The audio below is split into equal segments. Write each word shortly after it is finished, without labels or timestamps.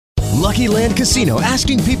Lucky Land Casino,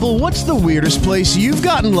 asking people, what's the weirdest place you've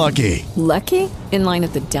gotten lucky? Lucky? In line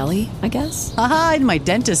at the deli, I guess? Aha, in my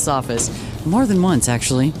dentist's office. More than once,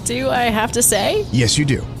 actually. Do I have to say? Yes, you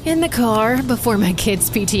do. In the car before my kids'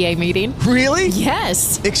 PTA meeting. Really?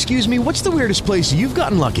 Yes. Excuse me, what's the weirdest place you've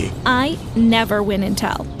gotten lucky? I never win and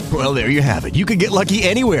tell. Well, there you have it. You can get lucky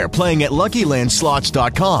anywhere, playing at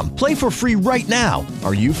LuckyLandSlots.com. Play for free right now.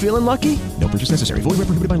 Are you feeling lucky? No purchase necessary. Void where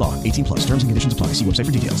prohibited by law. 18 plus. Terms and conditions apply. See website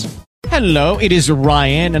for details. Hello, it is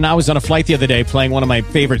Ryan, and I was on a flight the other day playing one of my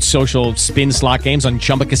favorite social spin slot games on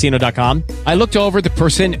ChumbaCasino.com. I looked over at the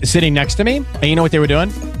person sitting next to me, and you know what they were doing?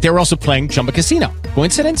 They were also playing Chumba Casino.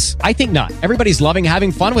 Coincidence? I think not. Everybody's loving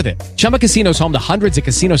having fun with it. Chumba Casino is home to hundreds of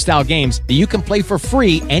casino-style games that you can play for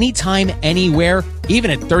free anytime, anywhere,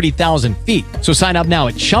 even at 30,000 feet. So sign up now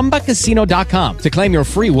at ChumbaCasino.com to claim your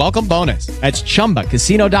free welcome bonus. That's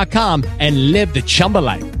ChumbaCasino.com and live the Chumba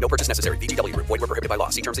life. No purchase necessary. VGW. Void where prohibited by law.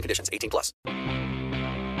 See terms and conditions. 18 plus. 3,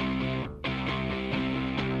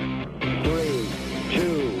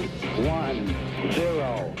 2, 1,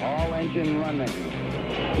 0. All engine running.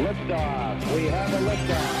 Liftoff. We have a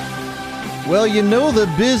liftoff. Well, you know the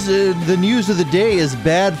news of the day is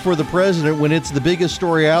bad for the president when it's the biggest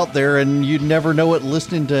story out there, and you'd never know it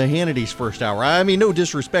listening to Hannity's first hour. I mean, no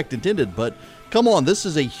disrespect intended, but come on, this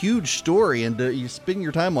is a huge story, and you spend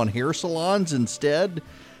your time on hair salons instead?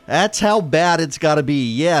 That's how bad it's got to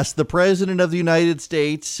be. Yes, the President of the United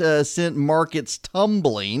States sent markets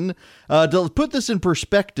tumbling. To put this in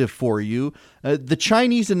perspective for you, the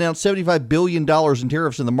Chinese announced $75 billion in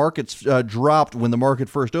tariffs, and the markets dropped when the market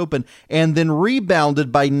first opened and then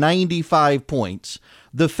rebounded by 95 points.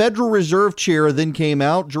 The Federal Reserve Chair then came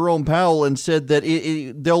out, Jerome Powell, and said that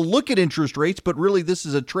they'll look at interest rates, but really this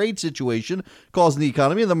is a trade situation causing the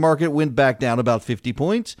economy. And the market went back down about 50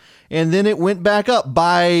 points, and then it went back up.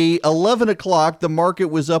 By 11 o'clock, the market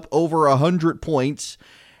was up over 100 points.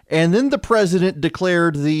 And then the president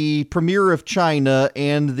declared the premier of China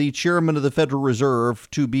and the chairman of the Federal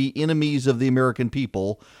Reserve to be enemies of the American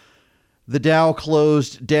people. The Dow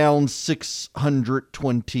closed down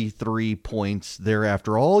 623 points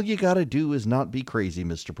thereafter. All you got to do is not be crazy,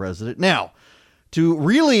 Mr. President. Now, to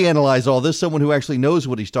really analyze all this, someone who actually knows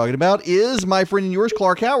what he's talking about is my friend and yours,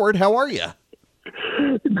 Clark Howard. How are you?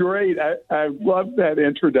 Great. I love that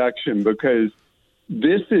introduction because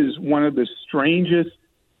this is one of the strangest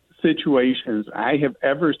situations I have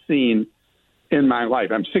ever seen in my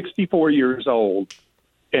life. I'm 64 years old.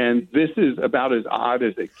 And this is about as odd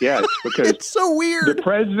as it gets because it's so weird. The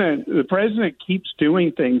president keeps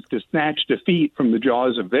doing things to snatch defeat from the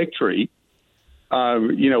jaws of victory.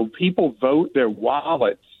 People vote their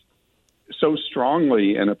wallets so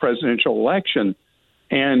strongly in a presidential election,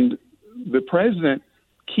 and the president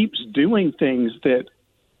keeps doing things that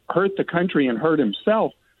hurt the country and hurt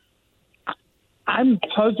himself. I'm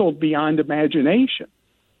puzzled beyond imagination.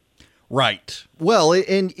 Right. Well,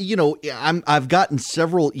 and, I've gotten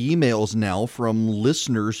several emails now from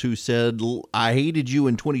listeners who said, I hated you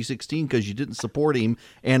in 2016 because you didn't support him.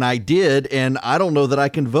 And I did. And I don't know that I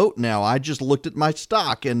can vote now. I just looked at my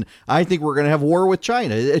stock and I think we're going to have war with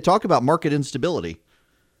China. Talk about market instability.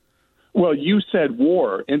 Well, you said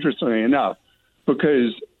war, interestingly enough,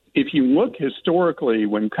 because if you look historically,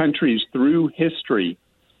 when countries through history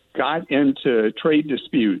got into trade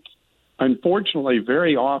disputes, unfortunately,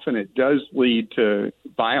 very often it does lead to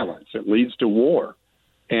violence. It leads to war.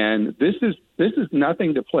 And this is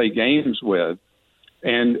nothing to play games with.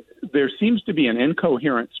 And there seems to be an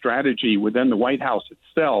incoherent strategy within the White House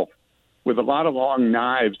itself with a lot of long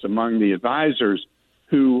knives among the advisors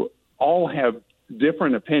who all have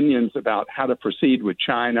different opinions about how to proceed with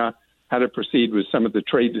China, how to proceed with some of the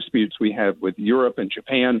trade disputes we have with Europe and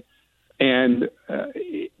Japan. And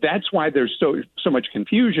that's why there's so much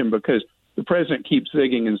confusion, because the president keeps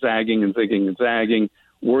zigging and zagging and zigging and zagging,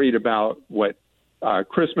 worried about what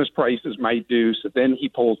Christmas prices might do. So then he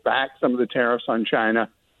pulls back some of the tariffs on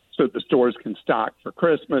China so that the stores can stock for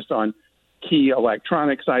Christmas on key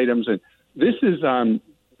electronics items. And this is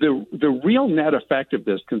the real net effect of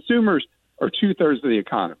this. Consumers are 2/3 of the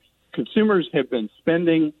economy. Consumers have been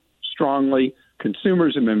spending strongly.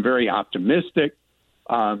 Consumers have been very optimistic.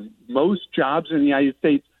 Most jobs in the United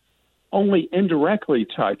States only indirectly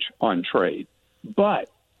touch on trade. But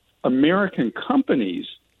American companies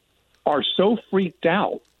are so freaked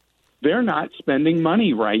out, they're not spending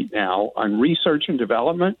money right now on research and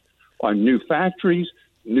development, on new factories,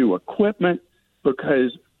 new equipment,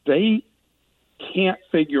 because they can't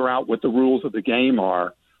figure out what the rules of the game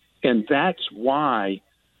are. And that's why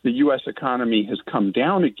the U.S. economy has come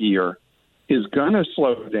down a gear, is going to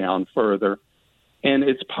slow down further. And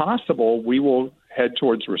it's possible we will head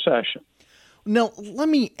towards recession. Now, let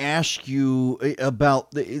me ask you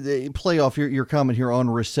about the play off your comment here on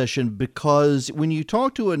recession, because when you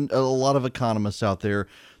talk to a lot of economists out there,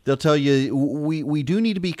 they'll tell you we do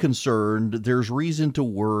need to be concerned. There's reason to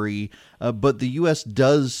worry, but the U.S.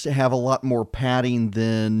 does have a lot more padding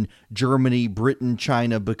than Germany, Britain,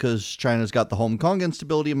 China, because China's got the Hong Kong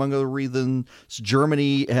instability, among other reasons.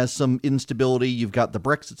 Germany has some instability. You've got the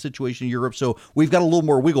Brexit situation in Europe, so we've got a little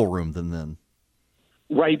more wiggle room than them.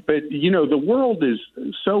 Right, but, the world is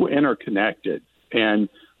so interconnected, and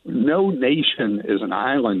no nation is an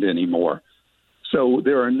island anymore. So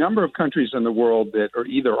there are a number of countries in the world that are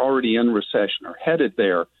either already in recession or headed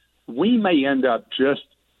there. We may end up just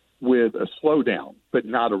with a slowdown, but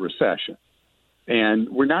not a recession. And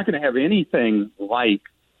we're not going to have anything like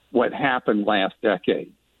what happened last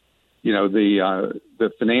decade.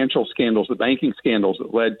 The financial scandals, the banking scandals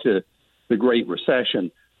that led to the Great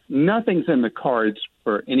Recession. Nothing's in the cards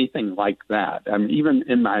for anything like that. I mean, even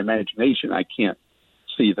in my imagination, I can't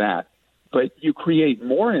see that. But you create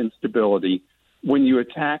more instability when you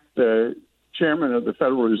attack the chairman of the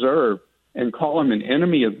Federal Reserve and call him an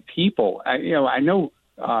enemy of the people. I know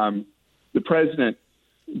the president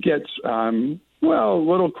gets, a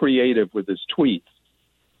little creative with his tweets,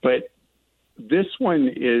 but this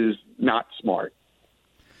one is not smart.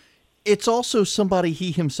 It's also somebody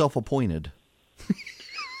he himself appointed.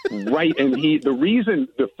 Right. And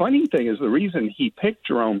the funny thing is the reason he picked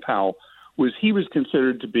Jerome Powell was he was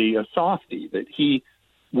considered to be a softie, that he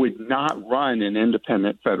would not run an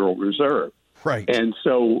independent Federal Reserve. Right. And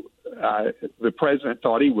so the president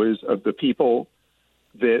thought he was of the people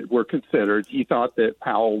that were considered. He thought that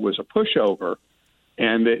Powell was a pushover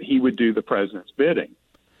and that he would do the president's bidding.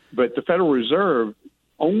 But the Federal Reserve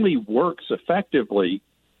only works effectively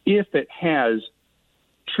if it has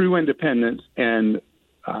true independence, and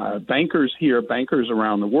bankers here, bankers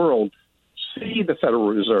around the world, see the Federal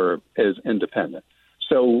Reserve as independent.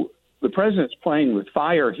 So the president's playing with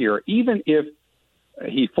fire here. Even if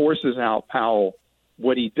he forces out Powell,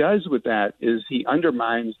 what he does with that is he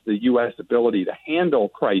undermines the U.S. ability to handle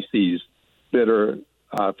crises that are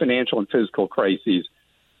financial and physical crises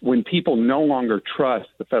when people no longer trust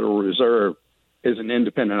the Federal Reserve as an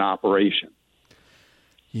independent operation.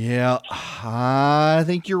 Yeah, I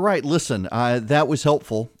think you're right. Listen, that was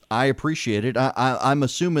helpful. I appreciate it. I'm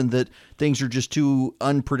assuming that things are just too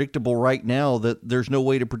unpredictable right now that there's no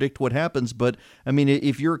way to predict what happens. But, I mean,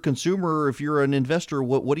 if you're a consumer, if you're an investor,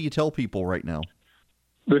 what do you tell people right now?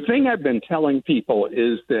 The thing I've been telling people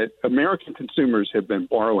is that American consumers have been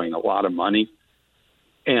borrowing a lot of money.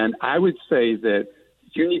 And I would say that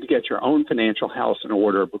you need to get your own financial house in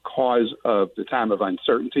order because of the time of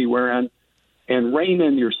uncertainty we're in, and rein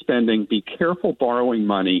in your spending. Be careful borrowing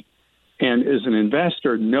money. And as an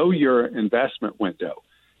investor, know your investment window.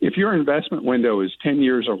 If your investment window is 10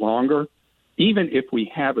 years or longer, even if we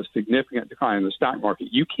have a significant decline in the stock market,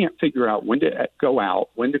 you can't figure out when to go out,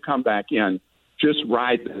 when to come back in. Just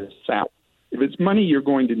ride this out. If it's money you're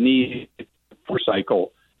going to need for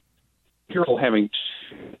cycle, you're having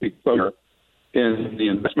exposure in the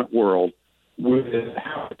investment world with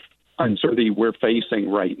how much uncertainty we're facing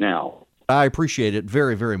right now. I appreciate it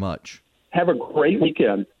very, very much. Have a great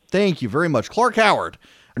weekend. Thank you very much. Clark Howard.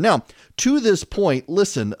 Now, to this point,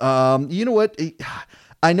 listen, you know what?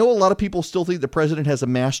 I know a lot of people still think the president has a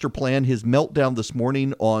master plan. His meltdown this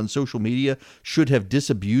morning on social media should have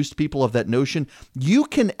disabused people of that notion. You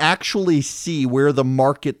can actually see where the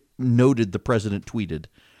market noted the president tweeted.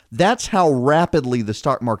 That's how rapidly the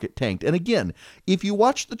stock market tanked. And again, if you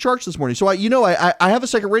watch the charts this morning, so I have a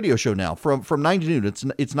second radio show now from 9 to noon.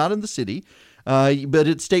 It's not in the city, but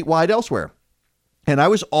it's statewide elsewhere. And I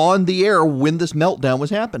was on the air when this meltdown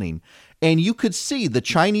was happening. And you could see the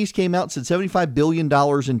Chinese came out and said $75 billion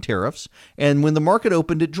in tariffs. And when the market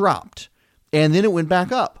opened, it dropped. And then it went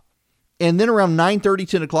back up. And then around 9:30,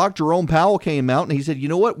 10 o'clock, Jerome Powell came out and he said, you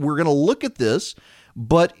know what, we're going to look at this,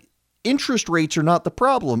 but interest rates are not the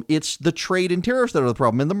problem. It's the trade and tariffs that are the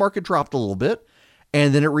problem. And the market dropped a little bit.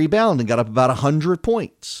 And then it rebounded and got up about 100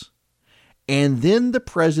 points. And then the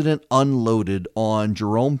president unloaded on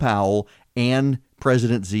Jerome Powell and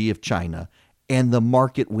President Xi of China, and the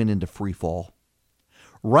market went into free fall.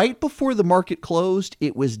 Right before the market closed,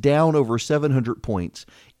 it was down over 700 points.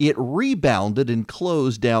 It rebounded and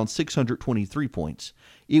closed down 623 points.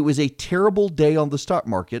 It was a terrible day on the stock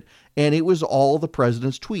market, and it was all the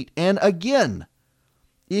president's tweet. And again,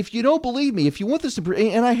 if you don't believe me, if you want this to,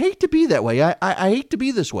 and I hate to be that way, I hate to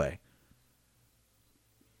be this way.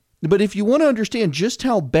 But if you want to understand just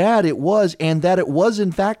how bad it was and that it was,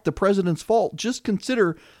 in fact, the president's fault, just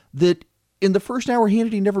consider that in the first hour,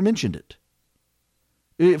 Hannity never mentioned it.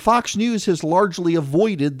 Fox News has largely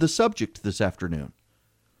avoided the subject this afternoon.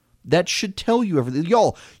 That should tell you everything.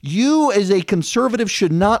 Y'all, you as a conservative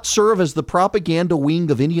should not serve as the propaganda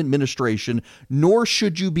wing of any administration, nor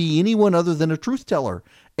should you be anyone other than a truth teller.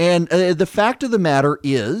 And the fact of the matter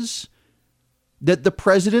is that the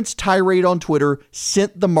president's tirade on Twitter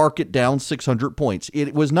sent the market down 600 points.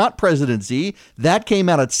 It was not presidency. That came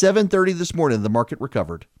out at 7:30 this morning. The market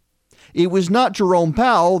recovered. It was not Jerome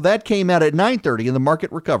Powell. That came out at 9:30 and the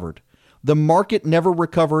market recovered. The market never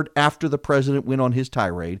recovered after the president went on his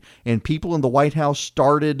tirade, and people in the White House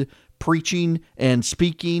started preaching and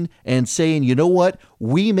speaking and saying, you know what,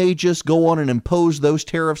 we may just go on and impose those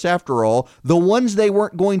tariffs after all, the ones they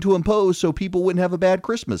weren't going to impose so people wouldn't have a bad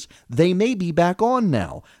Christmas. They may be back on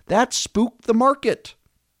now. That spooked the market.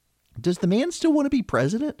 Does the man still want to be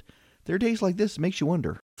president? There are days like this, it makes you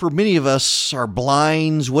wonder. For many of us, our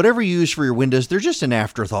blinds, whatever you use for your windows, they're just an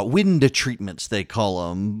afterthought. Window treatments, they call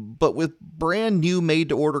them. But with brand new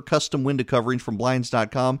made-to-order custom window coverings from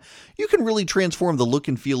Blinds.com, you can really transform the look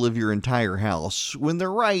and feel of your entire house. When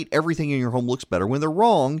they're right, everything in your home looks better. When they're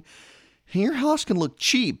wrong, your house can look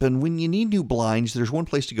cheap, and when you need new blinds, there's one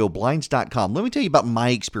place to go, Blinds.com. Let me tell you about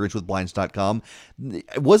my experience with Blinds.com.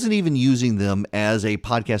 I wasn't even using them as a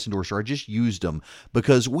podcast endorser. I just used them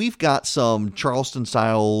because we've got some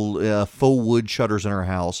Charleston-style faux wood shutters in our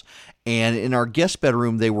house, and in our guest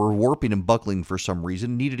bedroom, they were warping and buckling for some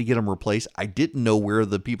reason. Needed to get them replaced. I didn't know where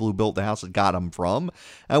the people who built the house had got them from.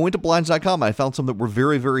 I went to Blinds.com. I found some that were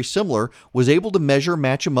very, very similar. Was able to measure,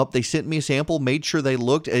 match them up. They sent me a sample, made sure they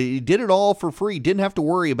looked. Did it all for free. Didn't have to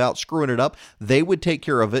worry about screwing it up. They would take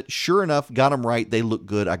care of it. Sure enough, got them right. They look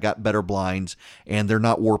good. I got better blinds, and they're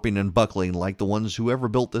not warping and buckling like the ones whoever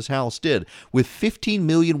built this house did. With 15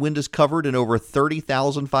 million windows covered and over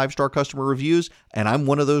 30,000 five-star customer reviews, and I'm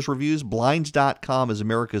one of those reviews, Blinds.com is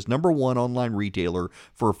America's #1 online retailer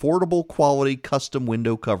for affordable, quality, custom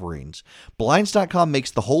window coverings. Blinds.com makes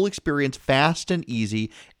the whole experience fast and easy.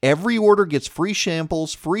 Every order gets free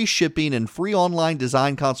samples, free shipping, and free online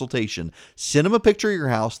design consultation. Send them a picture of your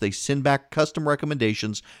house. They send back custom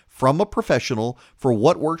recommendations from a professional for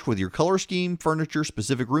what works with your color scheme, furniture,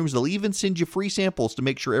 specific rooms. They'll even send you free samples to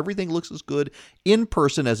make sure everything looks as good in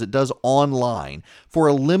person as it does online. For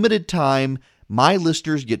a limited time, my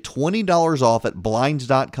listeners get $20 off at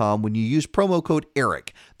Blinds.com when you use promo code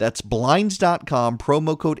ERIC. That's Blinds.com,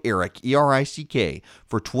 promo code ERIC, E-R-I-C-K,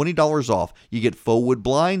 for $20 off. You get faux wood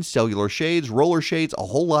blinds, cellular shades, roller shades, a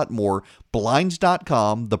whole lot more.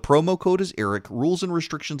 Blinds.com, the promo code is ERIC. Rules and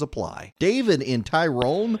restrictions apply. David in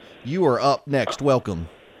Tyrone, you are up next. Welcome.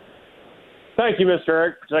 Thank you, Mr.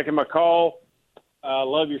 Eric, for taking my call.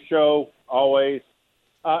 Love your show, always.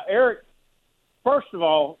 Eric, first of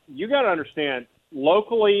all, you got to understand,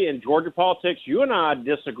 locally in Georgia politics, you and I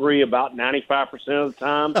disagree about 95% of the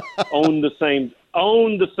time on the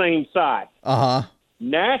same side. Uh-huh.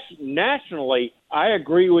 Nationally, I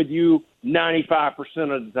agree with you 95%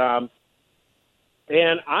 of the time.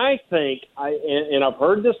 And I think, and I've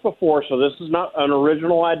heard this before, so this is not an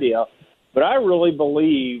original idea, but I really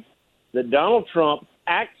believe that Donald Trump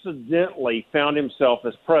accidentally found himself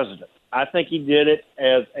as president. I think he did it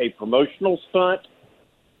as a promotional stunt,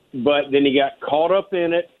 but then he got caught up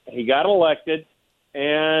in it. He got elected,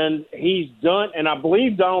 and he's done. And I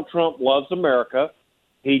believe Donald Trump loves America.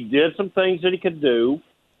 He did some things that he could do,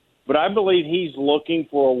 but I believe he's looking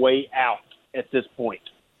for a way out at this point.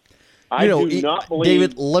 I do not believe,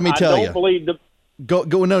 David, let me tell you.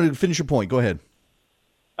 No, finish your point. Go ahead.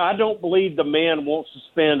 I don't believe the man wants to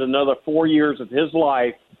spend another 4 years of his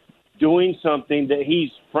life doing something that he's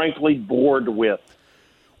frankly bored with.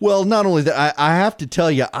 Well, not only that, I have to tell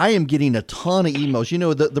you, I am getting a ton of emails. You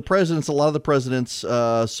know, the president's, a lot of the president's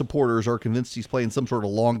supporters are convinced he's playing some sort of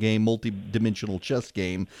long game, multi-dimensional chess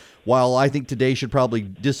game, while I think today should probably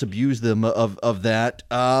disabuse them of that.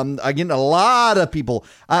 I get a lot of people.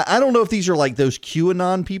 I don't know if these are like those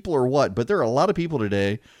QAnon people or what, but there are a lot of people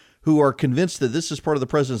today who are convinced that this is part of the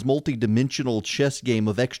president's multi-dimensional chess game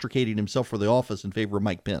of extricating himself from the office in favor of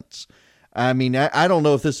Mike Pence. I mean, I don't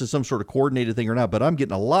know if this is some sort of coordinated thing or not, but I'm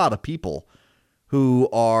getting a lot of people who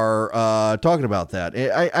are talking about that.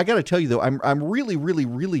 I got to tell you, though, I'm really, really,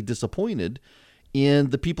 really disappointed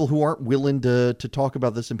in the people who aren't willing to talk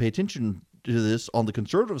about this and pay attention to this on the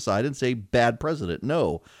conservative side and say, bad president.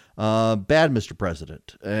 No, bad Mr.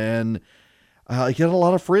 President. And I get a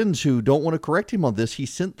lot of friends who don't want to correct him on this. He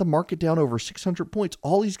sent the market down over 600 points.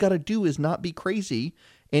 All he's got to do is not be crazy.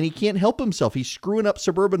 And he can't help himself. He's screwing up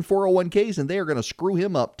suburban 401ks, and they are going to screw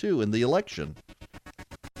him up, too, in the election.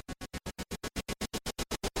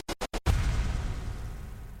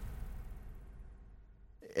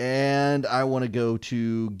 And and I want to go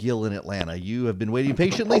to Gil in Atlanta. You have been waiting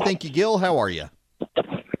patiently. Thank you, Gil. How are you?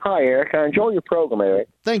 Hi, Eric. I enjoy your program, Eric.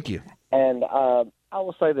 Thank you. And I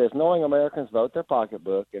will say this. Knowing Americans vote their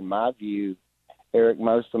pocketbook, in my view, Eric,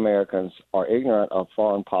 most Americans are ignorant of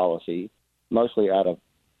foreign policy, mostly out of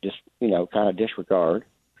just, kind of disregard.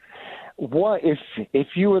 What if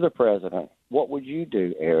you were the president, what would you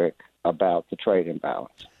do, Eric, about the trade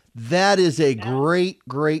imbalance? That is a great,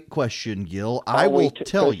 great question, Gil. I will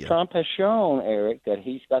tell you. Trump has shown, Eric, that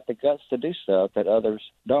he's got the guts to do stuff that others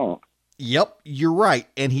don't. Yep, you're right.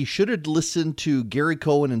 And he should have listened to Gary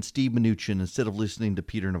Cohen and Steve Mnuchin instead of listening to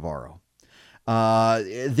Peter Navarro.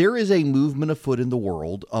 There is a movement afoot in the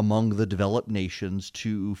world among the developed nations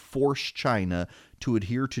to force China to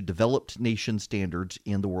adhere to developed nation standards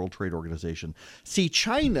in the World Trade Organization. See,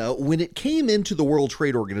 China, when it came into the World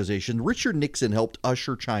Trade Organization, Richard Nixon helped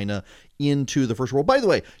usher China into the first world. By the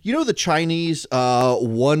way, the Chinese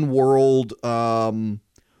one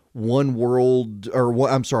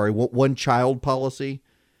child policy?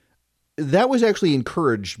 That was actually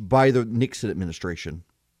encouraged by the Nixon administration.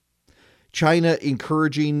 China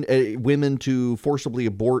encouraging women to forcibly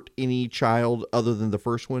abort any child other than the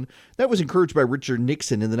first one. That was encouraged by Richard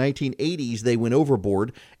Nixon. In the 1980s, they went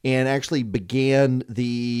overboard and actually began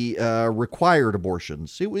the required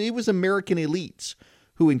abortions. It was American elites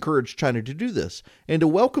who encouraged China to do this. And to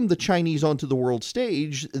welcome the Chinese onto the world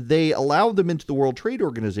stage, they allowed them into the World Trade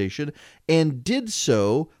Organization and did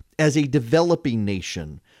so as a developing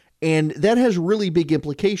nation. And that has really big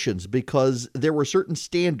implications because there were certain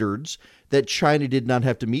standards that China did not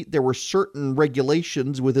have to meet. There were certain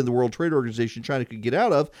regulations within the World Trade Organization China could get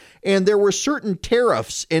out of. And there were certain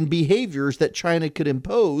tariffs and behaviors that China could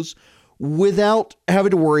impose without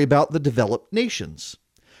having to worry about the developed nations.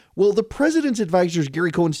 Well, the president's advisors,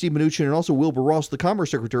 Gary Cohen, Steve Mnuchin, and also Wilbur Ross, the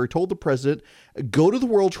Commerce Secretary, told the president, go to the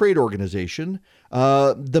World Trade Organization.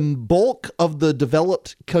 The bulk of the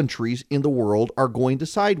developed countries in the world are going to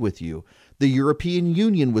side with you. The European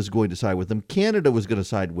Union was going to side with them. Canada was going to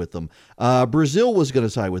side with them. Brazil was going to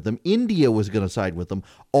side with them. India was going to side with them.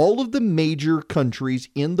 All of the major countries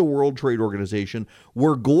in the World Trade Organization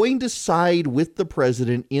were going to side with the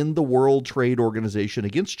president in the World Trade Organization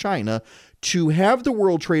against China to have the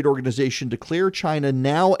World Trade Organization declare China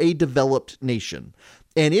now a developed nation.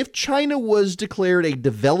 And if China was declared a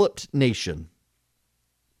developed nation,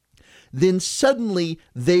 then suddenly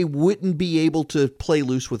they wouldn't be able to play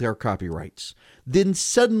loose with our copyrights. Then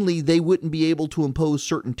suddenly they wouldn't be able to impose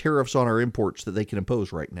certain tariffs on our imports that they can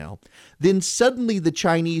impose right now. Then suddenly the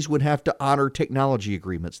Chinese would have to honor technology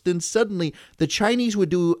agreements. Then suddenly the Chinese would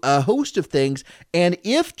do a host of things. And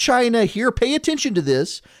if China, here, pay attention to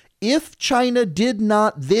this, if China did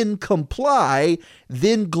not then comply,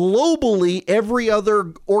 then globally, every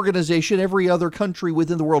other organization, every other country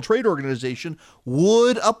within the World Trade Organization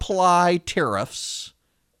would apply tariffs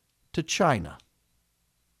to China.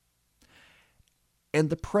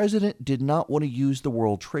 And the president did not want to use the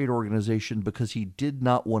World Trade Organization because he did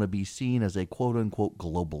not want to be seen as a quote-unquote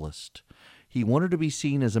globalist. He wanted to be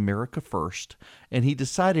seen as America first, and he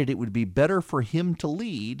decided it would be better for him to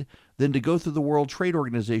lead than to go through the World Trade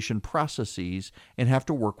Organization processes and have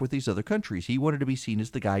to work with these other countries. He wanted to be seen as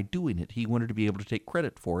the guy doing it. He wanted to be able to take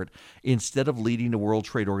credit for it instead of leading the World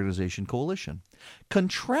Trade Organization coalition.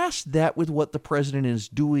 Contrast that with what the president is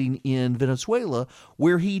doing in Venezuela,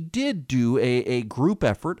 where he did do a group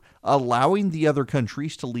effort, allowing the other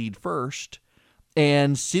countries to lead first,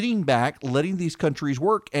 and sitting back, letting these countries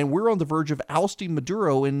work. And we're on the verge of ousting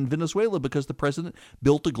Maduro in Venezuela because the president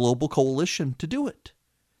built a global coalition to do it.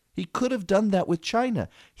 He could have done that with China.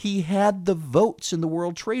 He had the votes in the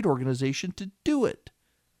World Trade Organization to do it.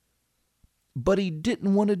 But he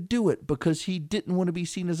didn't want to do it because he didn't want to be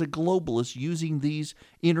seen as a globalist using these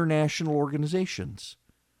international organizations.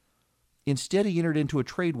 Instead, he entered into a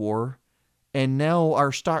trade war, and now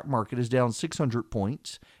our stock market is down 600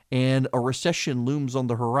 points, and a recession looms on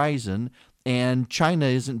the horizon, and China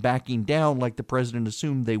isn't backing down like the president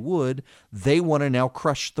assumed they would. They want to now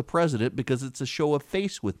crush the president because it's a show of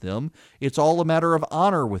face with them. It's all a matter of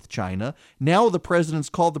honor with China. Now the president's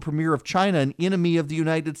called the premier of China an enemy of the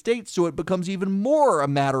United States, so it becomes even more a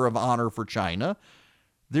matter of honor for China.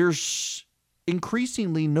 There's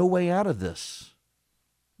increasingly no way out of this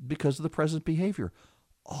because of the president's behavior.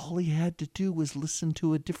 All he had to do was listen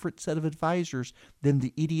to a different set of advisors than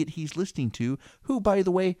the idiot he's listening to, who, by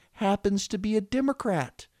the way, happens to be a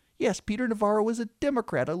Democrat. Yes, Peter Navarro is a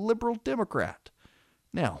Democrat, a liberal Democrat.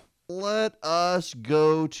 Now, let us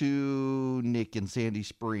go to Nick in Sandy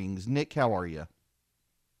Springs. Nick, how are you?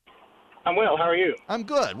 I'm well. How are you? I'm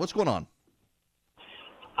good. What's going on?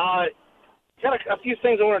 got a few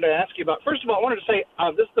things I wanted to ask you about. First of all, I wanted to say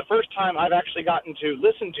this is the first time I've actually gotten to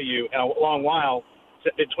listen to you in a long while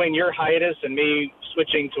between your hiatus and me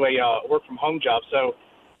switching to a work-from-home job. So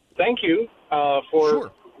thank you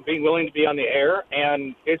for being willing to be on the air,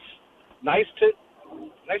 and it's nice to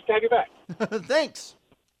have you back. Thanks.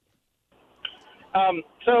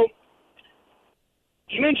 So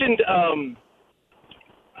you mentioned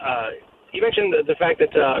the fact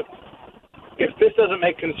that if this doesn't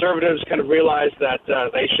make conservatives kind of realize that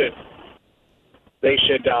they should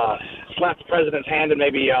slap the president's hand and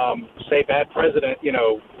maybe say bad president,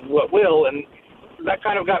 what will, and that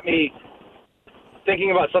kind of got me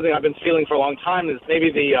thinking about something I've been feeling for a long time, is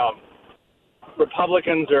maybe the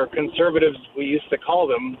Republicans or conservatives, we used to call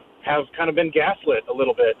them, have kind of been gaslit a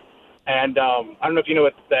little bit. And I don't know if you know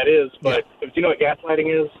what that is, but do you know what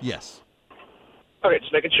gaslighting is? Yes. Okay,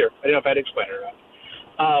 just making sure. I didn't know if I had to explain it or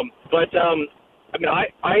not.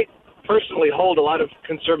 I personally hold a lot of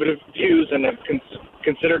conservative views and have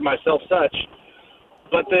considered myself such.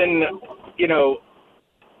 But then,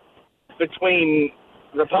 between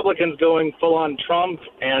Republicans going full-on Trump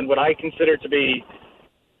and what I consider to be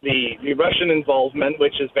the Russian involvement,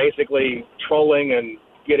 which is basically trolling and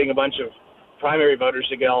getting a bunch of primary voters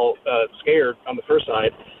to get all scared on the first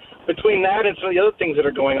side, between that and some of the other things that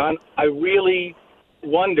are going on, I really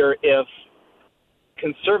wonder if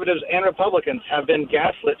conservatives and Republicans have been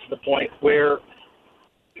gaslit to the point where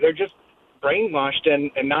they're just brainwashed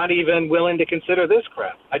and not even willing to consider this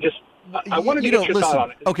crap. I wanted to get your thought on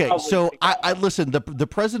it. Okay, so I listen. The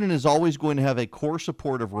president is always going to have a core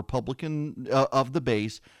support of Republican of the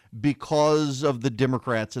base because of the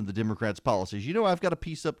Democrats and the Democrats' policies. I've got a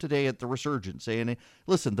piece up today at the Resurgent saying,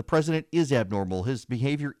 listen, the president is abnormal. His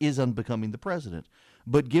behavior is unbecoming the president.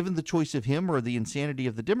 But given the choice of him or the insanity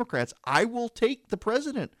of the Democrats, I will take the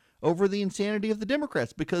president over the insanity of the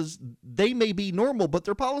Democrats because they may be normal, but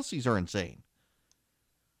their policies are insane.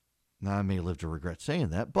 Now, I may live to regret saying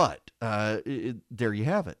that, but there you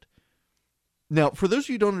have it. Now, for those of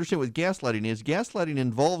you who don't understand what gaslighting is, gaslighting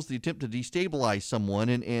involves the attempt to destabilize someone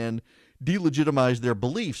and delegitimize their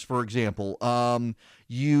beliefs. For example,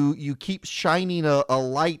 you keep shining a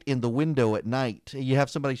light in the window at night. You have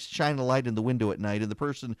somebody shine a light in the window at night, and the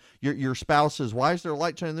person, your spouse says, why is there a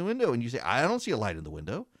light shining in the window? And you say, I don't see a light in the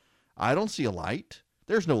window. I don't see a light.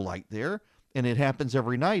 There's no light there. And it happens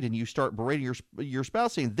every night, and you start berating your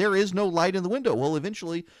spouse saying, there is no light in the window. Well,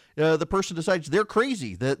 eventually, the person decides they're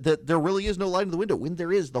crazy, that there really is no light in the window, when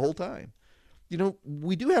there is the whole time.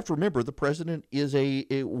 We do have to remember the president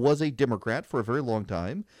was a Democrat for a very long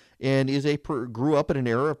time and grew up in an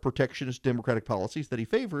era of protectionist Democratic policies that he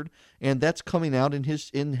favored, and that's coming out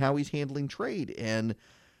in how he's handling trade. And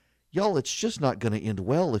y'all, it's just not going to end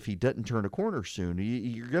well if he doesn't turn a corner soon.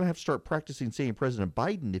 You're going to have to start practicing saying President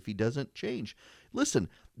Biden if he doesn't change. Listen,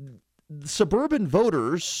 suburban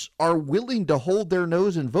voters are willing to hold their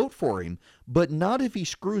nose and vote for him, but not if he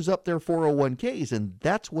screws up their 401ks, and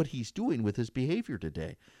that's what he's doing with his behavior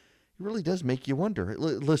today. It really does make you wonder.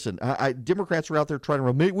 Listen, Democrats are out there trying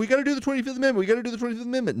to, we got to do the 25th Amendment. We got to do the 25th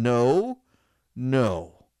Amendment. No.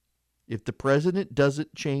 If the president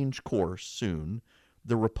doesn't change course soon,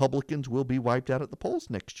 the Republicans will be wiped out at the polls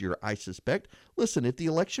next year, I suspect. Listen, if the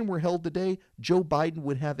election were held today, Joe Biden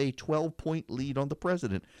would have a 12-point lead on the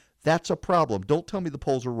president. That's a problem. Don't tell me the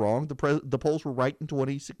polls are wrong. The polls were right in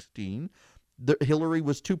 2016. Hillary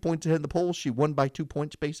was 2 points ahead in the polls. She won by 2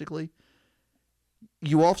 points, basically.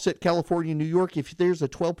 You offset California and New York. If there's a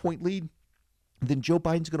 12-point lead, then Joe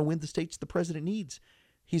Biden's going to win the states the president needs.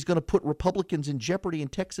 He's going to put Republicans in jeopardy in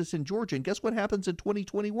Texas and Georgia. And guess what happens in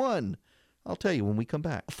 2021? I'll tell you when we come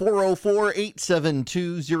back.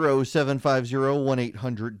 404-872-0750,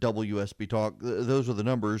 1-800-WSB-TALK. Those are the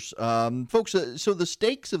numbers. Folks, so the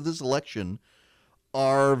stakes of this election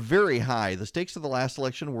are very high. The stakes of the last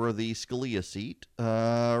election were the Scalia seat.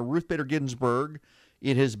 Ruth Bader Ginsburg,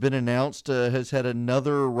 it has been announced, has had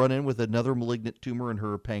another run-in with another malignant tumor in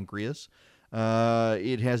her pancreas.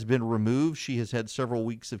 It has been removed. She has had several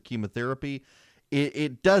weeks of chemotherapy.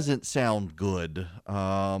 It doesn't sound good.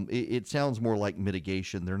 It sounds more like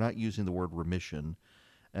mitigation. They're not using the word remission.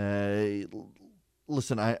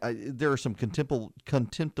 Listen, there are some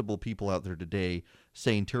contemptible people out there today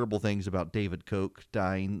saying terrible things about David Koch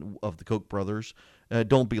dying of the Koch brothers.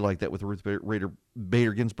 Don't be like that with Ruth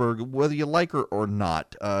Bader Ginsburg, whether you like her or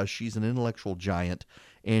not. She's an intellectual giant,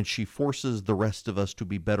 and she forces the rest of us to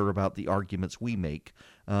be better about the arguments we make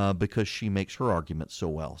because she makes her arguments so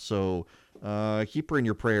well. So keep her in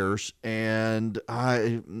your prayers. And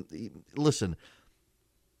listen,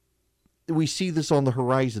 we see this on the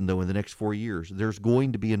horizon, though, in the next 4 years. There's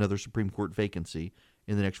going to be another Supreme Court vacancy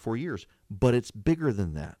in the next 4 years. But it's bigger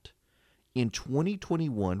than that. In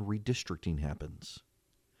 2021, redistricting happens.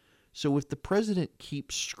 So if the president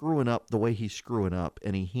keeps screwing up the way he's screwing up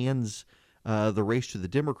and he hands the race to the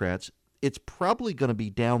Democrats, it's probably going to be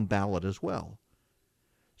down ballot as well.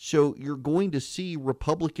 So you're going to see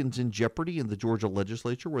Republicans in jeopardy in the Georgia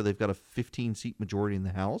legislature where they've got a 15-seat majority in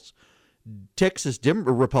the House. Texas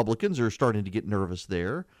Republicans are starting to get nervous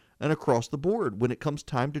there. And across the board, when it comes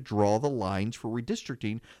time to draw the lines for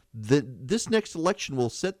redistricting, this next election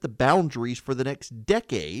will set the boundaries for the next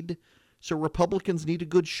decade. So Republicans need a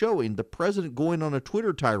good showing. The president going on a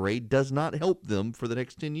Twitter tirade does not help them for the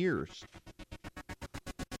next 10 years.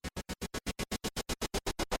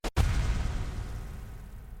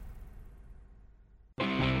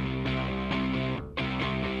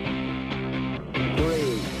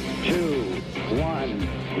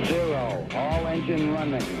 All engine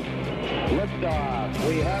running. Liftoff.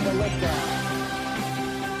 We have a liftoff.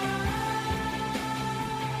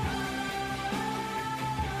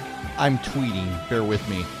 I'm tweeting. Bear with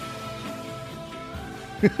me.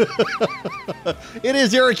 It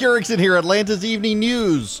is Eric Erickson here, Atlanta's Evening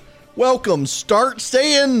News. Welcome. Start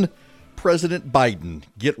saying President Biden.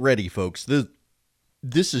 Get ready, folks.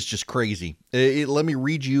 This is just crazy. Let me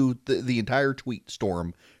read you the entire tweet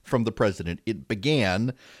storm from the president. It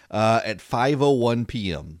began at 5:01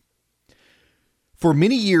 p.m. For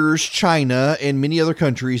many years, China and many other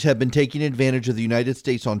countries have been taking advantage of the United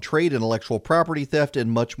States on trade, intellectual property theft,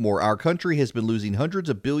 and much more. Our country has been losing hundreds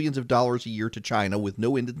of billions of dollars a year to China with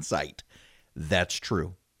no end in sight. That's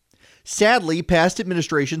true. Sadly, past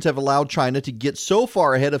administrations have allowed China to get so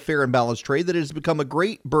far ahead of fair and balanced trade that it has become a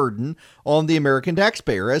great burden on the American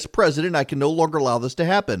taxpayer. As president, I can no longer allow this to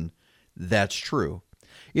happen. That's true.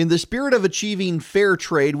 In the spirit of achieving fair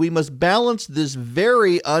trade, we must balance this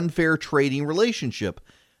very unfair trading relationship.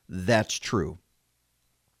 That's true.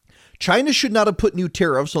 China should not have put new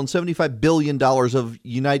tariffs on $75 billion of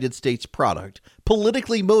United States product,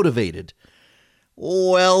 politically motivated.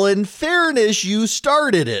 Well, in fairness, you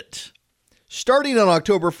started it. Starting on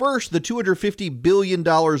October 1st, the $250 billion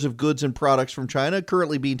of goods and products from China,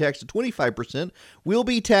 currently being taxed at 25%, will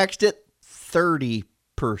be taxed at 30%.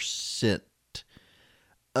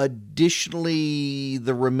 Additionally,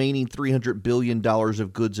 the remaining $300 billion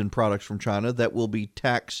of goods and products from China that will be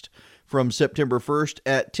taxed from September 1st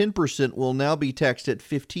at 10% will now be taxed at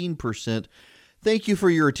 15%. Thank you for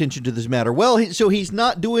your attention to this matter. Well, so he's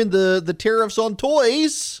not doing the tariffs on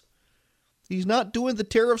toys. He's not doing the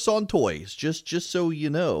tariffs on toys, just so you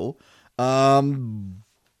know.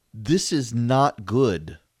 This is not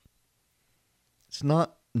good. It's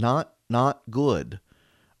not good.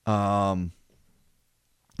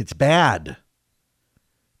 It's bad.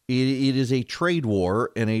 It is a trade war,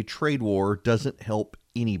 and a trade war doesn't help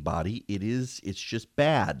anybody. It's just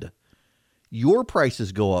bad. Your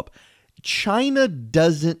prices go up. China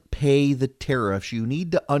doesn't pay the tariffs. You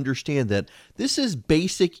need to understand that. This is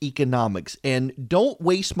basic economics, and don't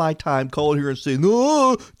waste my time calling here and saying,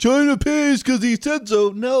 "Oh, China pays because he said so."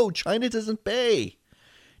 No, China doesn't pay.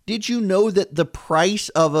 Did you know that the price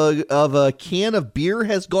of a can of beer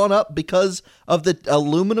has gone up because of the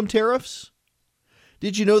aluminum tariffs?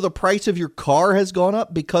 Did you know the price of your car has gone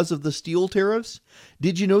up because of the steel tariffs?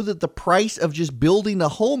 Did you know that the price of just building a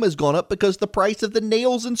home has gone up because the price of the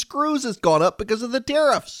nails and screws has gone up because of the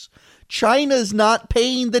tariffs? China's not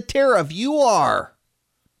paying the tariff. You are.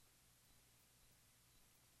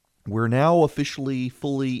 We're now officially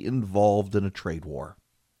fully involved in a trade war.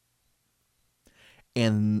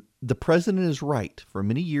 And the president is right. For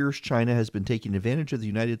many years, China has been taking advantage of the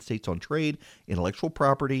United States on trade, intellectual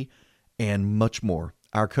property, and much more.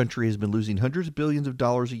 Our country has been losing hundreds of billions of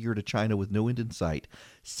dollars a year to China with no end in sight.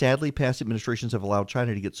 Sadly, past administrations have allowed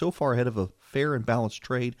China to get so far ahead of a fair and balanced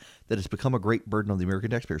trade that it's become a great burden on the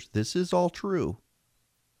American taxpayers. This is all true.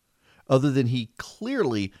 Other than he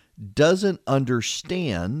clearly doesn't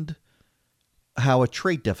understand how a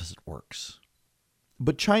trade deficit works.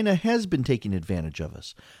 But China has been taking advantage of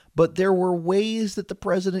us. But there were ways that the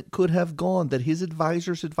president could have gone, that his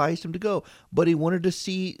advisors advised him to go. But he wanted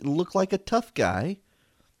to look like a tough guy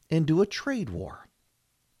and do a trade war.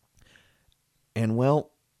 And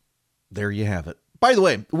well, there you have it. By the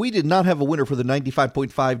way, we did not have a winner for the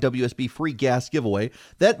 95.5 WSB free gas giveaway.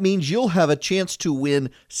 That means you'll have a chance to win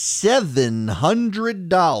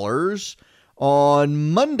 $700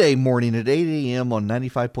 on Monday morning at 8 a.m. on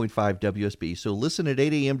 95.5 WSB. So listen at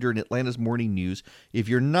 8 a.m. during Atlanta's morning news. If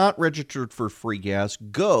you're not registered for free gas,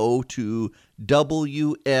 go to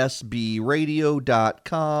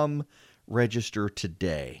WSBradio.com. Register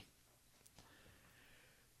today.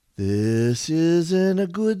 This isn't a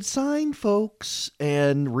good sign, folks.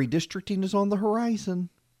 And redistricting is on the horizon.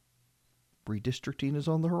 Redistricting is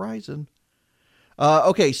on the horizon.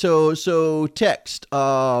 Okay, so text.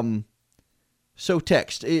 So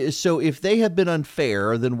if they have been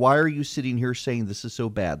unfair, then why are you sitting here saying this is so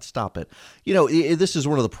bad? Stop it. This is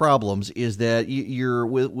one of the problems is that you're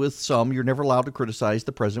with some, you're never allowed to criticize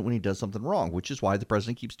the president when he does something wrong, which is why the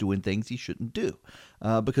president keeps doing things he shouldn't do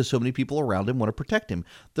because so many people around him want to protect him.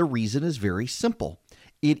 The reason is very simple.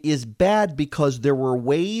 It is bad because there were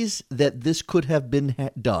ways that this could have been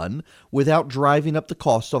done without driving up the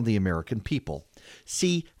costs on the American people.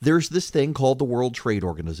 See, there's this thing called the World Trade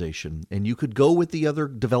Organization, and you could go with the other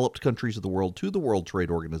developed countries of the world to the World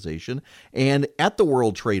Trade Organization, and at the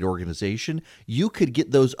World Trade Organization, you could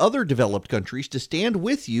get those other developed countries to stand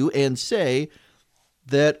with you and say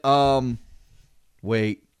that,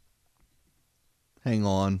 wait, hang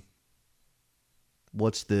on,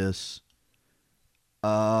 what's this? Okay.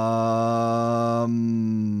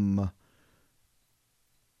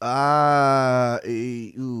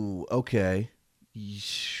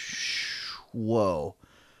 Whoa.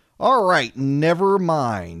 All right, never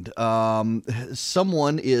mind.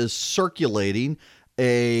 Someone is circulating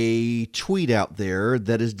a tweet out there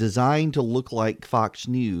that is designed to look like Fox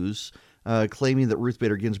News, claiming that Ruth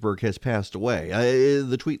Bader Ginsburg has passed away.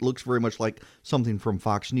 The tweet looks very much like something from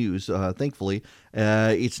Fox News. Thankfully,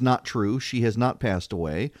 it's not true. She has not passed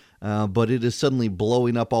away, but it is suddenly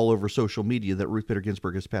blowing up all over social media that Ruth Bader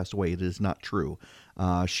Ginsburg has passed away. It is not true.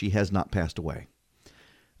 She has not passed away.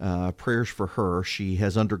 Prayers for her. She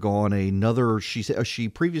has undergone she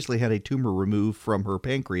previously had a tumor removed from her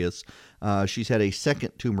pancreas. She's had a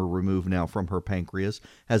second tumor removed now from her pancreas,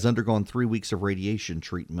 has undergone 3 weeks of radiation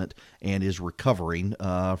treatment, and is recovering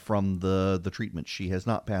from the treatment. She has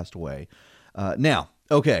not passed away. Now,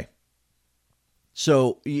 okay.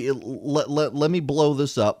 So let me blow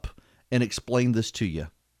this up and explain this to you.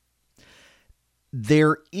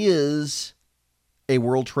 There is a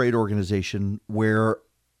World Trade Organization where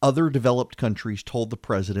other developed countries told the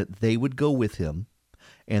president they would go with him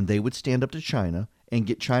and they would stand up to China and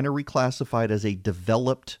get China reclassified as a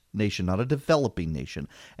developed nation, not a developing nation.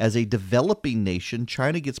 As a developing nation,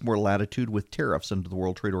 China gets more latitude with tariffs under the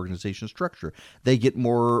World Trade Organization structure. They get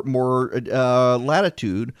more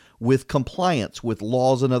latitude with compliance with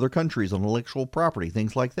laws in other countries on intellectual property,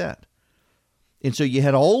 things like that. And so you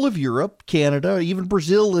had all of Europe, Canada, even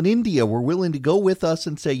Brazil and India were willing to go with us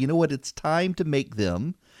and say, you know what, it's time to make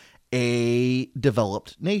them a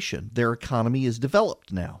developed nation. Their economy is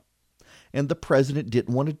developed now. And the president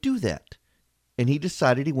didn't want to do that. And he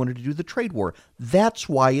decided he wanted to do the trade war. That's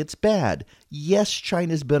why it's bad. Yes,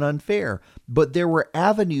 China's been unfair, but there were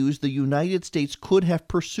avenues the United States could have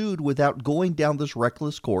pursued without going down this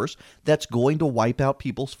reckless course that's going to wipe out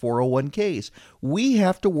people's 401ks. We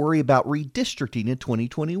have to worry about redistricting in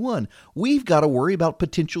 2021. We've got to worry about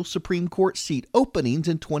potential Supreme Court seat openings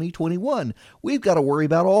in 2021. We've got to worry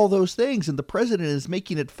about all those things, and the president is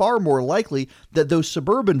making it far more likely that those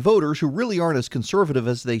suburban voters who really aren't as conservative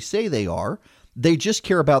as they say they are, they just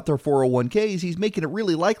care about their 401ks. He's making it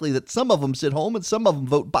really likely that some of them sit home and some of them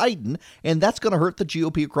vote Biden, and that's going to hurt the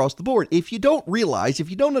GOP across the board. If you don't realize, if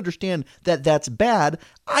you don't understand that that's bad,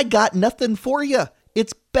 I got nothing for you.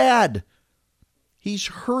 It's bad. He's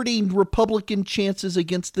hurting Republican chances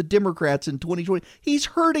against the Democrats in 2020. He's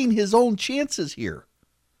hurting his own chances here.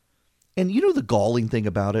 And you know the galling thing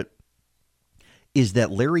about it is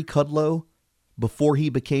that Larry Kudlow, before he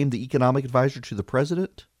became the economic advisor to the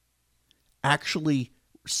president, actually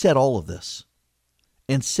said all of this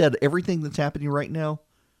and said everything that's happening right now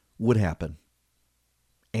would happen.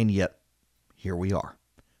 And yet, here we are.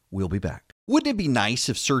 We'll be back. Wouldn't it be nice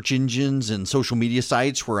if search engines and social media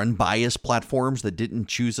sites were unbiased platforms that didn't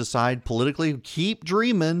choose a side politically? Keep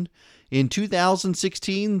dreaming. In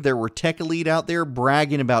 2016, there were tech elite out there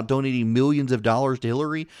bragging about donating millions of dollars to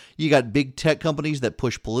Hillary. You got big tech companies that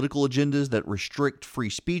push political agendas that restrict free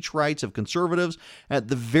speech rights of conservatives. At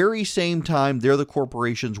the very same time, they're the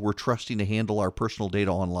corporations we're trusting to handle our personal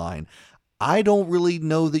data online. I don't really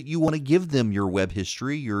know that you want to give them your web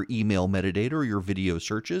history, your email metadata, or your video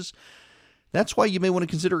searches. That's why you may want to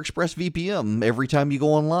consider ExpressVPN every time you go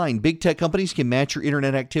online. Big tech companies can match your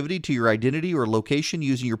internet activity to your identity or location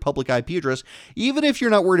using your public IP address, even if you're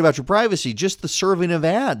not worried about your privacy, just the serving of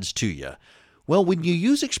ads to you. Well, when you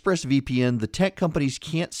use ExpressVPN, the tech companies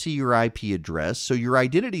can't see your IP address, so your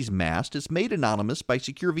identity's masked. It's made anonymous by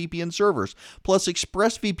secure VPN servers. Plus,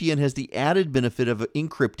 ExpressVPN has the added benefit of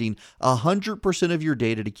encrypting 100% of your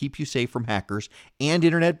data to keep you safe from hackers and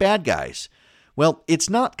internet bad guys. Well, it's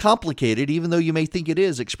not complicated, even though you may think it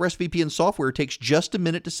is. ExpressVPN software takes just a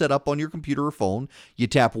minute to set up on your computer or phone. You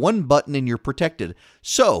tap one button and you're protected.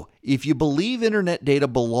 So, if you believe internet data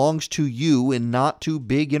belongs to you and not to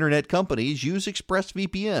big internet companies, use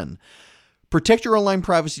ExpressVPN. Protect your online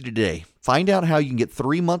privacy today. Find out how you can get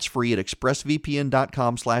 3 months free at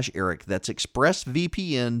expressvpn.com/Eric. That's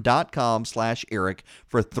expressvpn.com/Eric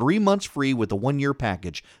for 3 months free with a 1-year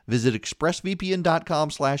package. Visit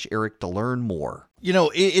expressvpn.com/Eric to learn more. You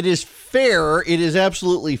know, it is fair, it is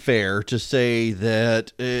absolutely fair to say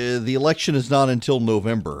that the election is not until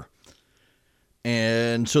November.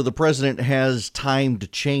 And so the president has time to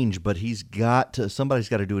change, but somebody's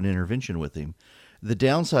got to do an intervention with him. The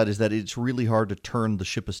downside is that it's really hard to turn the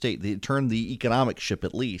ship of state, turn the economic ship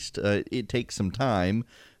at least. It takes some time,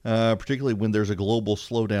 particularly when there's a global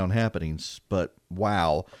slowdown happening. But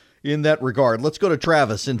wow, in that regard, let's go to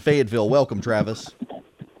Travis in Fayetteville. Welcome, Travis.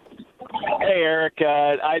 Hey, Eric.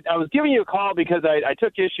 I was giving you a call because I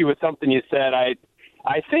took issue with something you said. I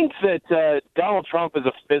think that Donald Trump is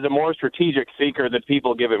a more strategic seeker than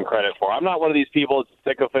people give him credit for. I'm not one of these people that's a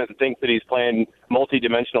sycophant and thinks that he's playing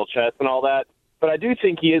multi-dimensional chess and all that. But I do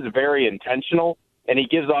think he is very intentional, and he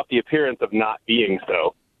gives off the appearance of not being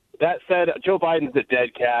so. That said, Joe Biden's a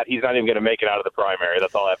dead cat. He's not even going to make it out of the primary.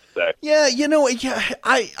 That's all I have to say. Yeah,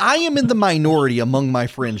 I am in the minority among my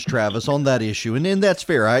friends, Travis, on that issue, and that's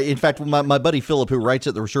fair. In fact, my buddy Philip, who writes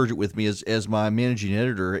at The Resurgent with me as my managing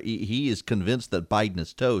editor, he is convinced that Biden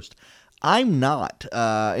is toast. I'm not.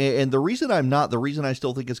 And the reason I'm not, the reason I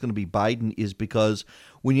still think it's going to be Biden is because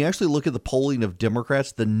when you actually look at the polling of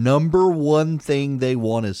Democrats, the number one thing they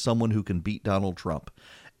want is someone who can beat Donald Trump.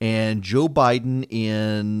 And Joe Biden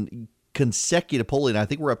in consecutive polling, I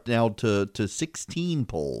think we're up now to 16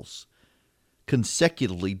 polls.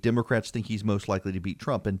 Consecutively, Democrats think he's most likely to beat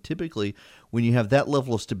Trump. And typically, when you have that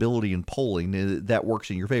level of stability in polling, that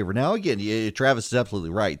works in your favor. Now, again, Travis is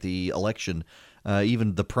absolutely right. The election,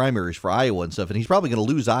 even the primaries for Iowa and stuff, and he's probably going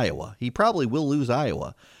to lose Iowa. He probably will lose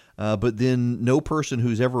Iowa. But then no person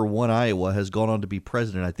who's ever won Iowa has gone on to be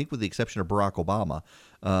president, I think with the exception of Barack Obama.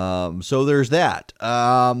 So there's that.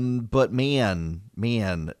 But man,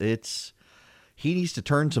 he needs to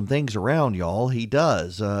turn some things around, y'all. He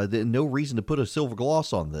does. No reason to put a silver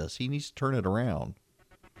gloss on this. He needs to turn it around.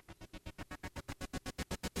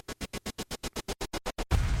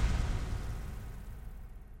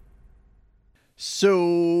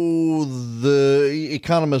 So the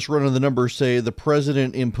economists running the numbers say the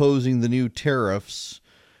president imposing the new tariffs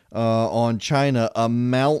on China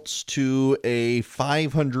amounts to a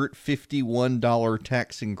 $551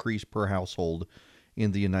 tax increase per household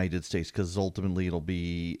in the United States, because ultimately it'll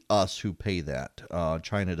be us who pay that.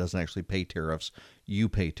 China doesn't actually pay tariffs. You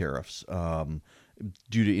pay tariffs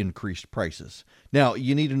due to increased prices. Now,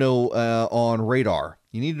 you need to know on radar.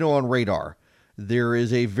 There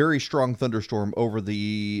is a very strong thunderstorm over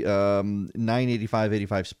the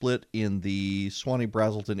 985-85 split in the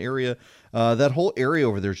Swanee-Brazelton area. That whole area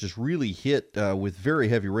over there is just really hit with very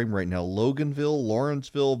heavy rain right now. Loganville,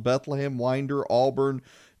 Lawrenceville, Bethlehem, Winder, Auburn,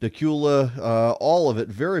 Decula, all of it,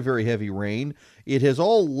 very, very heavy rain. It has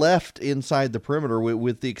all left inside the perimeter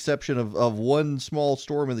with the exception of one small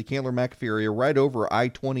storm in the Candler-McAfee area right over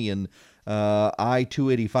I-20 and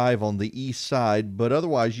I-285 on the east side, but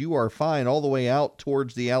otherwise you are fine all the way out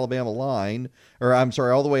towards the Alabama line,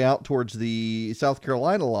 all the way out towards the South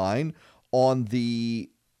Carolina line on the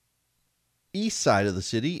east side of the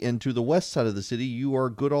city, and to the west side of the city, you are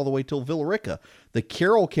good all the way till Villa Rica. The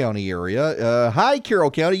Carroll County area, hi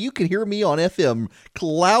Carroll County, you can hear me on FM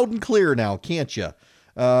loud and clear now, can't you?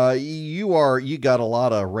 You got a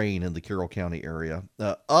lot of rain in the Carroll County area.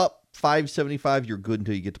 Up 575, you're good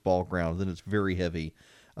until you get to Ball Ground. Then it's very heavy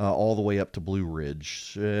all the way up to Blue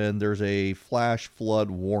Ridge. And there's a flash flood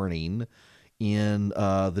warning in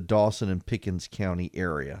the Dawson and Pickens County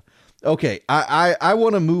area. Okay, I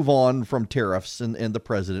want to move on from tariffs and the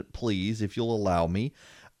president, please, if you'll allow me.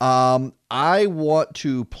 I want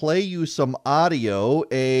to play you some audio.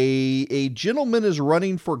 A gentleman is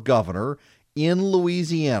running for governor in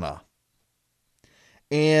Louisiana.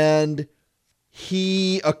 And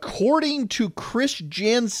he, according to Chris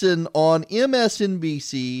Jansen on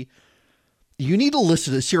MSNBC, you need to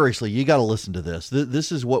listen to, seriously, you got to listen to this.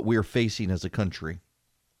 This is what we're facing as a country.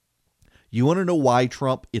 You want to know why,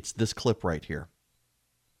 Trump? It's this clip right here.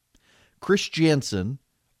 Chris Jansen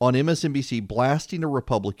on MSNBC blasting a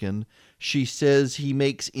Republican. She says he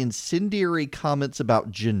makes incendiary comments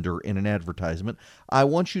about gender in an advertisement. I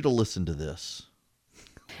want you to listen to this.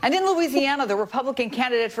 And in Louisiana, the Republican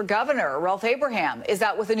candidate for governor, Ralph Abraham, is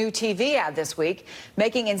out with a new TV ad this week,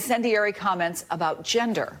 making incendiary comments about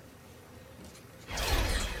gender.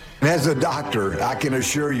 As a doctor, I can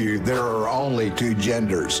assure you there are only two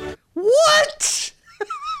genders. What?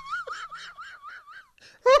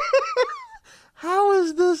 How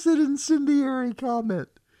is this an incendiary comment?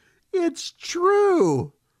 It's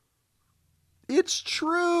true. It's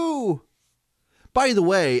true. By the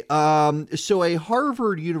way, so a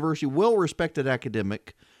Harvard University, well-respected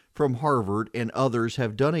academic from Harvard and others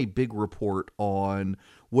have done a big report on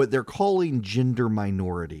what they're calling gender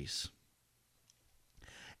minorities.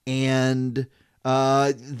 And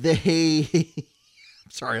they...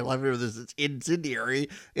 Sorry, I love this. It's incendiary,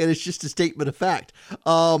 and it's just a statement of fact.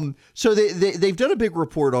 So they've done a big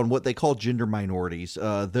report on what they call gender minorities,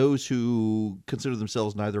 those who consider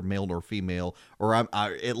themselves neither male nor female, or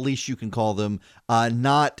at least you can call them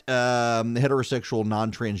not heterosexual,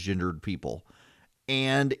 non-transgendered people.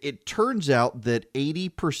 And it turns out that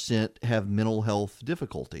 80% have mental health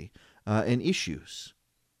difficulty and issues,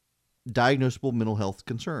 diagnosable mental health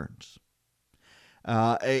concerns.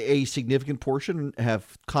 A significant portion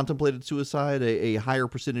have contemplated suicide, a higher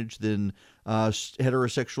percentage than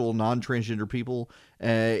heterosexual, non-transgender people.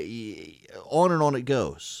 On and on it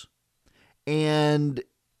goes. And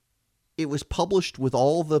it was published with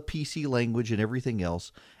all the PC language and everything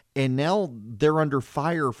else. And now they're under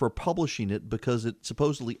fire for publishing it because it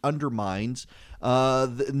supposedly undermines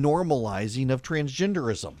the normalizing of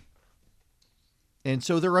transgenderism. And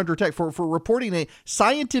so they're under attack for reporting a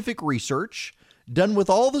scientific research done with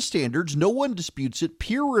all the standards. No one disputes it.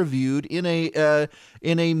 Peer-reviewed in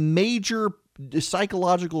a major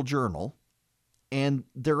psychological journal, and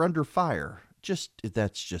they're under fire.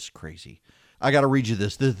 That's just crazy. I got to read you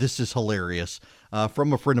this. This is hilarious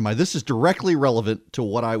from a friend of mine. This is directly relevant to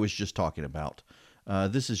what I was just talking about.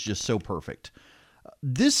 This is just so perfect.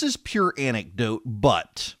 This is pure anecdote,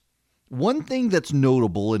 but one thing that's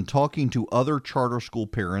notable in talking to other charter school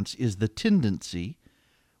parents is the tendency,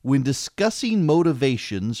 when discussing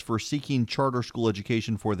motivations for seeking charter school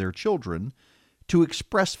education for their children, to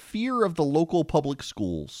express fear of the local public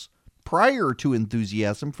schools prior to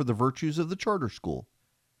enthusiasm for the virtues of the charter school.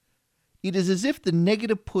 It is as if the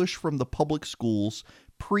negative push from the public schools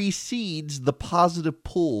precedes the positive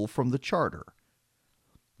pull from the charter.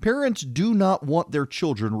 Parents do not want their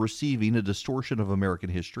children receiving a distortion of American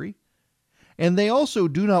history, and they also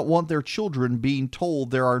do not want their children being told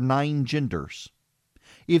there are 9 genders.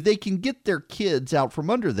 If they can get their kids out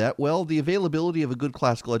from under that, well, the availability of a good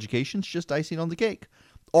classical education is just icing on the cake.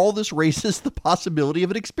 All this raises the possibility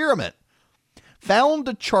of an experiment. Found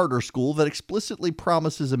a charter school that explicitly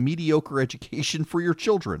promises a mediocre education for your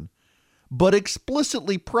children, but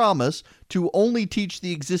explicitly promise to only teach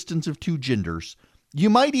the existence of 2 genders. You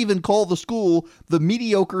might even call the school the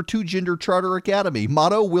Mediocre 2-Gender Charter Academy.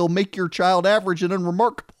 Motto: will make your child average and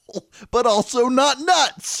unremarkable, but also not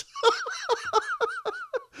nuts.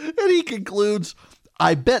 And he concludes,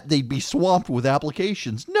 I bet they'd be swamped with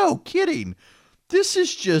applications. No kidding. This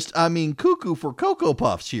is just, cuckoo for Cocoa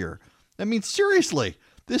Puffs here. Seriously,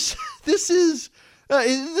 this is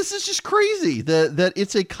just crazy that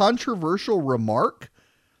it's a controversial remark.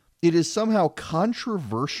 It is somehow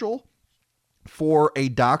controversial for a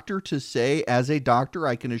doctor to say, as a doctor,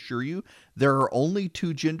 I can assure you, there are only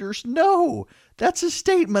 2 genders. No, that's a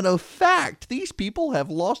statement of fact. These people have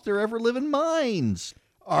lost their ever-living minds.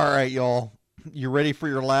 All right, y'all. You ready for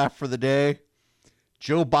your laugh for the day?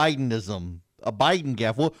 Joe Bidenism. A Biden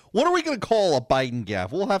gaffe. Well, what are we going to call a Biden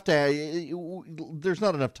gaffe? We'll have to. There's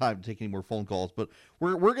not enough time to take any more phone calls, but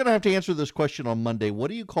we're going to have to answer this question on Monday.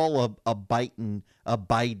 What do you call a Biden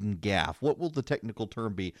gaffe? What will the technical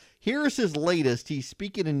term be? Here's his latest. He's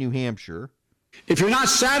speaking in New Hampshire. If you're not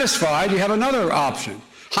satisfied, you have another option.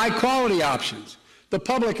 High quality options. The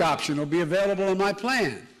public option will be available in my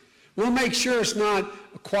plan. We'll make sure it's not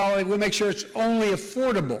quality. We'll make sure it's only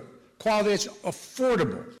affordable. Quality that's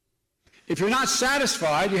affordable. If you're not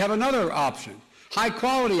satisfied, you have another option. High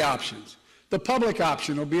quality options. The public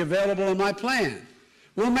option will be available in my plan.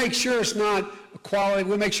 We'll make sure it's not quality.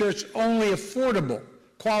 We'll make sure it's only affordable.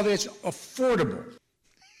 Quality that's affordable.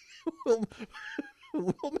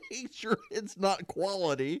 We'll make sure it's not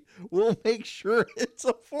quality. We'll make sure it's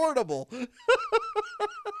affordable.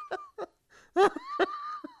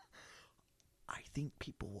 I think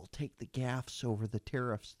people will take the gaffes over the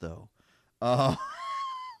tariffs, though.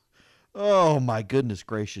 Oh, my goodness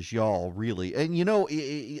gracious, y'all, really. And,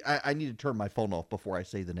 I need to turn my phone off before I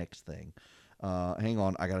say the next thing. Hang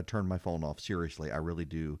on, I got to turn my phone off. Seriously, I really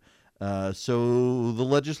do. So the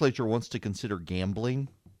legislature wants to consider gambling.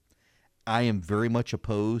 I am very much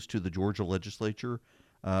opposed to the Georgia legislature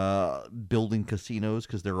building casinos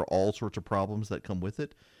because there are all sorts of problems that come with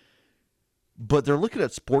it. But they're looking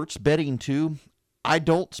at sports betting, too. I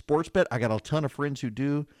don't sports bet. I got a ton of friends who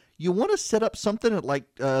do. You want to set up something at like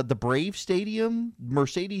the Brave Stadium,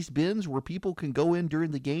 Mercedes-Benz, where people can go in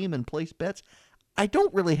during the game and place bets. I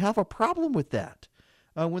don't really have a problem with that.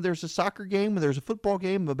 When there's a soccer game, when there's a football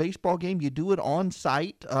game, a baseball game, you do it on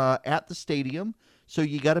site at the stadium. So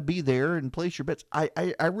you got to be there and place your bets.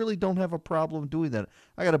 I really don't have a problem doing that.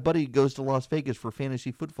 I got a buddy who goes to Las Vegas for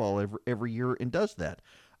fantasy football every year and does that.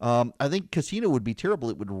 I think casino would be terrible.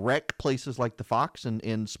 It would wreck places like the Fox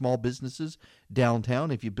and small businesses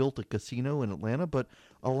downtown if you built a casino in Atlanta. But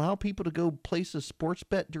allow people to go place a sports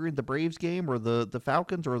bet during the Braves game or the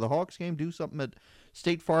Falcons or the Hawks game. Do something at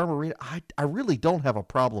State Farm Arena. I really don't have a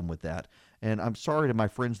problem with that. And I'm sorry to my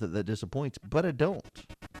friends that disappoints, but I don't.